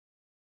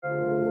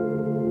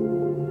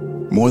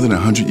More than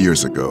 100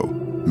 years ago,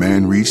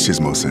 man reached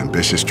his most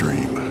ambitious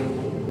dream: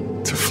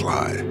 to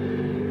fly.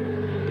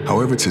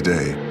 However,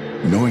 today,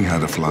 knowing how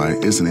to fly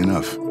isn't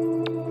enough.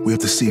 We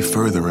have to see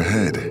further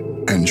ahead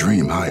and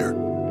dream higher.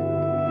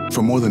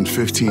 For more than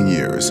 15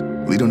 years,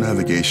 Lido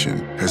Navigation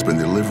has been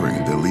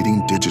delivering the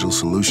leading digital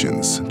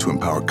solutions to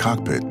empower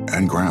cockpit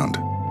and ground.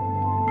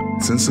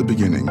 Since the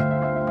beginning,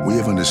 we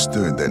have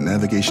understood that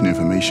navigation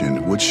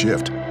information would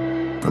shift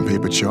from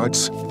paper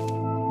charts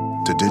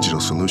to digital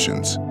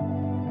solutions.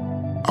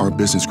 Our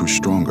business grew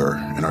stronger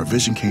and our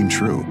vision came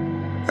true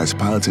as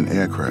pilots and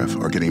aircraft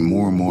are getting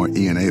more and more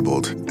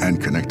e-enabled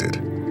and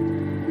connected.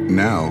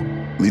 Now,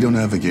 Lido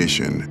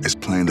Navigation is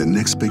playing the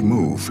next big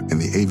move in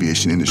the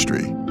aviation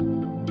industry.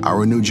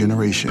 Our new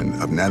generation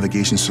of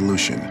navigation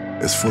solution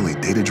is fully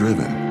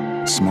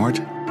data-driven, smart,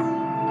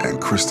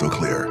 and crystal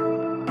clear.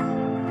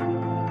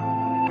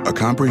 A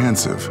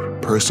comprehensive,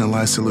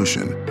 personalized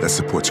solution that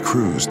supports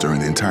crews during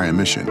the entire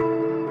mission,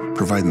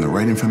 providing the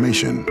right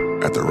information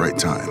at the right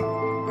time.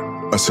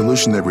 A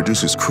solution that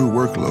reduces crew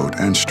workload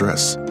and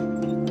stress,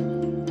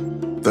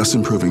 thus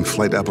improving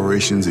flight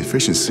operations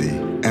efficiency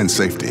and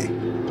safety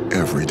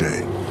every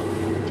day.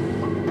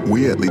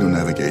 We at Lido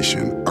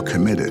Navigation are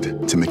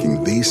committed to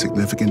making the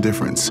significant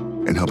difference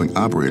in helping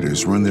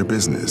operators run their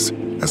business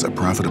as a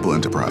profitable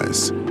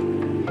enterprise.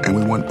 And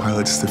we want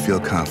pilots to feel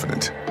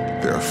confident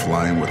they are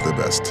flying with the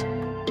best.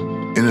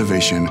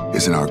 Innovation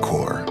is in our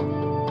core,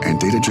 and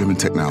data-driven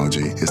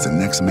technology is the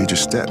next major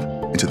step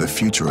into the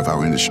future of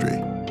our industry.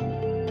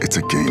 It's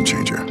a game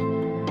changer.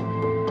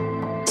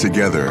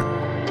 Together,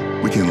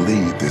 we can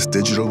lead this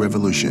digital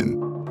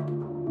revolution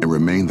and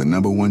remain the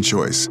 #1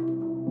 choice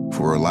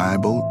for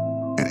reliable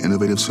and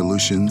innovative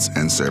solutions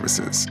and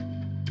services.